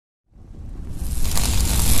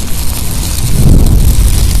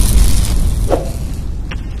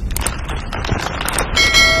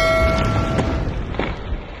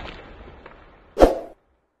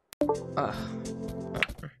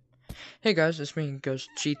Hey guys, it's me, Ghost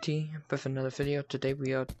GT, with another video. Today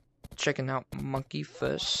we are checking out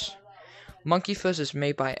monkiverse. Monkiverse is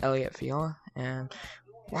made by Elliot VR, and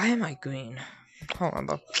why am I green? Hold on,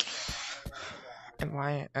 bro. And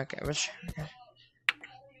why? Okay,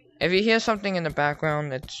 if you hear something in the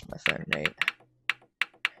background, it's my friend Nate.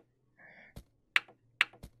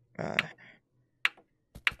 There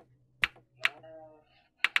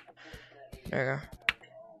we go.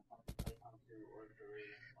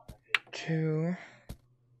 2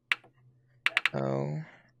 0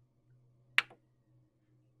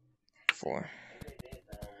 4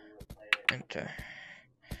 enter.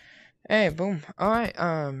 Hey, boom. Alright,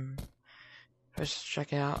 let's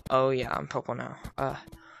check it out. Oh yeah, I'm purple now.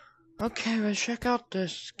 Okay, let's check out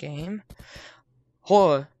this game.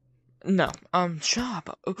 Horror. No,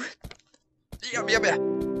 shop. Oh. Yeah.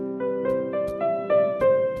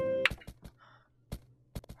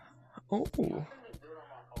 Oh.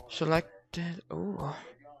 Selected. Oh.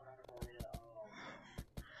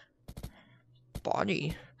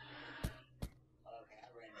 Body.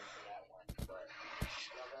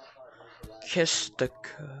 Kiss the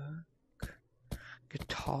cook.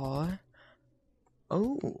 Guitar.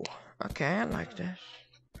 Oh. Okay, I like this.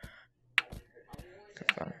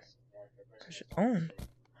 Push it on.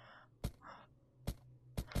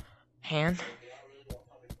 Hand.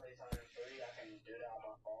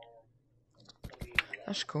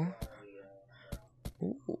 That's cool.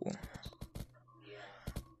 Ooh.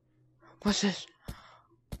 What's this?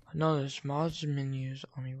 No, there's mods menus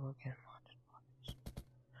only work in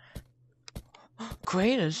mods.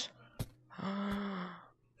 Creators.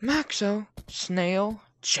 Maxo. Snail.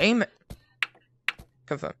 Shame it.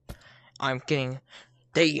 Confirm. I'm getting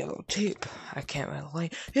the yellow tape. I can't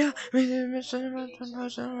relate. Yeah.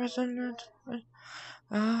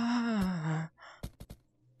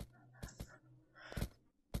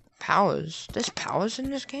 Powers. There's powers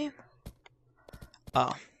in this game?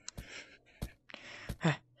 Oh.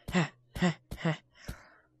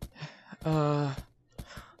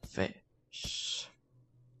 Face.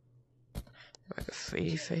 Like a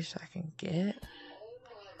free face I can get.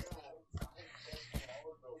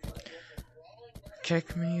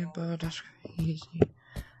 Check me, bro. That's crazy.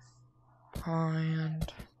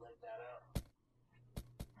 And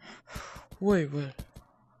wait.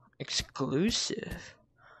 Exclusive.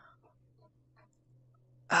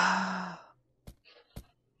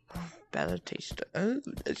 Better taster. Oh,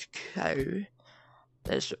 that's cool.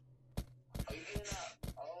 There's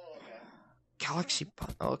Galaxy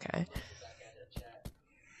Bot. Okay.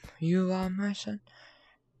 You are my son.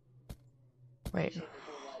 Wait.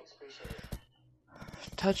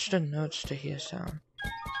 Touch the notes to hear sound.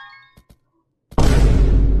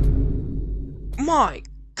 My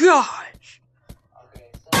gosh!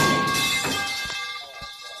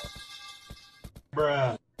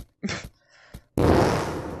 Bruh.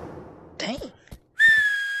 Dang.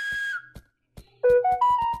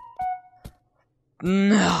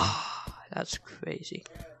 No, that's crazy.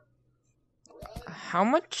 How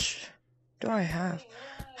much do I have?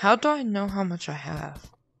 How do I know how much I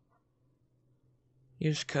have?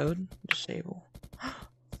 Use code, disable.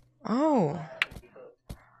 Oh.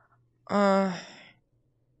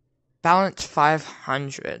 Balance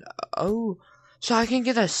 500. Oh, so I can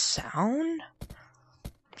get a sound?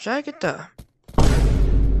 Should I get the...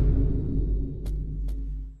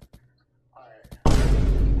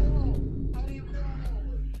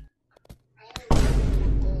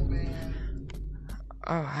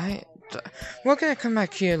 Alright. We're gonna come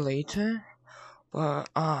back here later. But,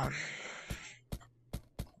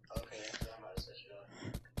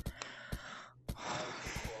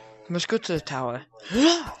 let's go to the tower.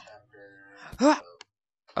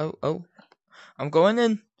 Oh. I'm going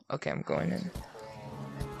in. Okay, I'm going in.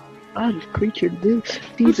 Ah, this creature, dude.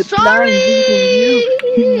 I'm sorry!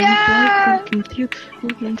 Yeah!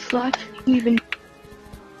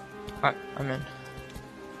 Alright, I'm in.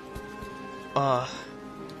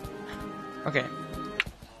 Okay.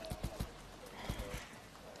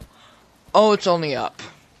 Oh, it's only up.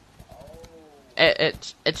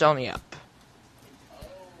 It's only up.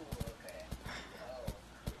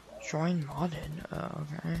 Join modded.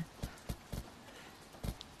 Okay.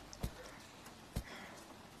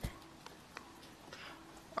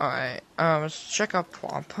 Alright, let's check out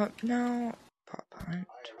Prop Hunt now. Prop Hunt.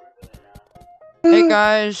 Hey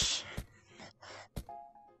guys!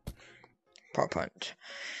 Prop Hunt.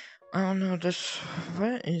 I don't know this.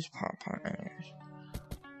 What is Prop Hunt anyways?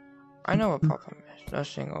 I know what Prop Hunt is. That's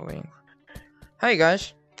single wing. Hey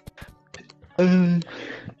guys!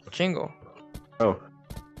 Jingle. Oh.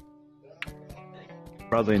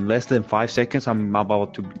 Brother, in less than 5 seconds, I'm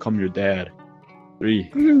about to become your dad. 3,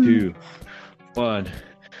 2, 1.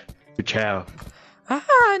 Ciao.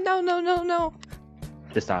 Ah, no.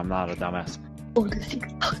 This time, I'm not a dumbass.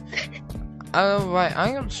 Oh, right,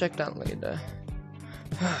 I'm gonna check that later.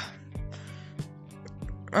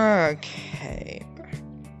 Okay.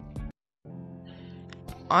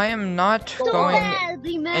 I am not going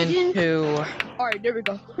into Alright, there we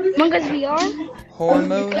go. Monkiverse VR. horror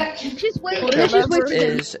mode. Just wait.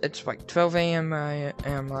 It's like 12 a.m. I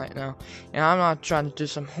am right now, and I'm not trying to do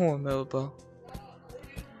some horror mode, bro.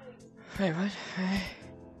 Wait, what?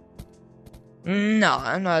 No,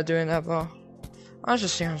 I'm not doing that, bro. I was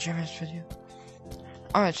just seeing on Jimmy's video.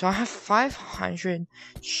 Alright, so I have 500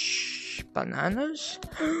 bananas?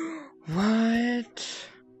 What?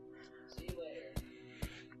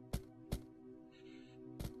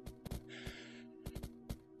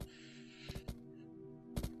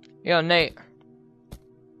 Yo, Nate.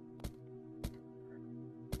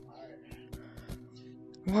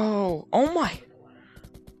 Whoa, oh my.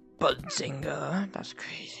 Budzinga, that's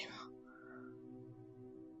crazy.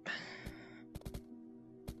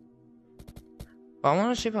 But I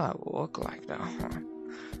want to see what I look like though.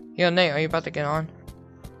 Yo, Nate, are you about to get on?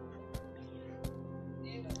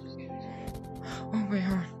 Oh, wait,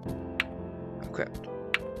 hold on. Equipped.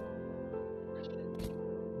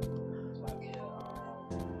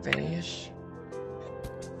 Face.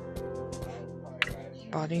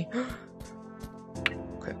 Body.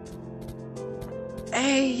 Equipped.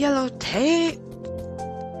 Hey, yellow tape!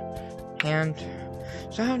 Hand.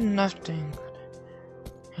 So I have nothing.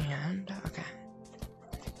 Hand. Okay.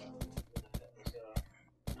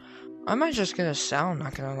 I might just get a sound,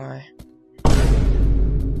 not gonna lie.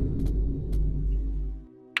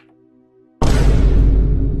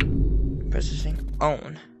 Processing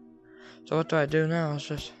own. So what do I do now? It's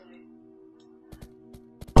just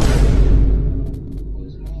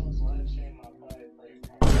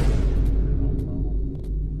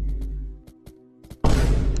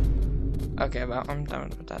okay, well, I'm done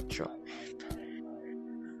with that short.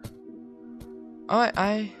 Alright,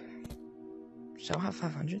 I still have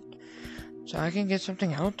 500. So I can get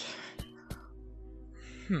something out.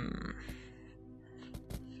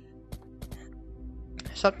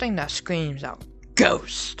 Something that screams out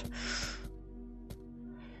ghost.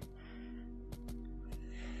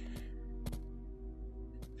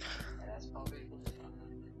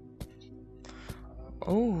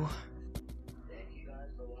 Oh.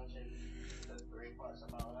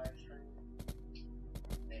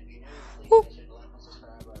 Ooh.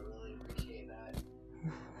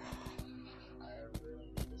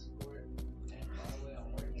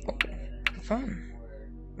 Fun.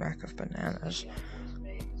 Rack of bananas.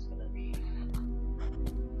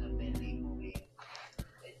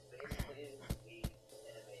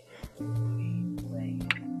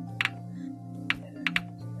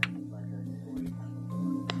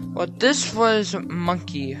 Well, this was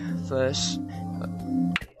monkiverse.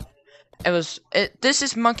 This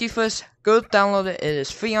is monkiverse. Go download it. It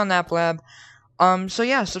is free on App Lab. So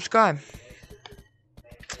yeah, subscribe.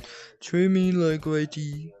 Treat me like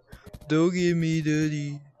righty. Don't give me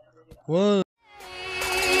dirty. What?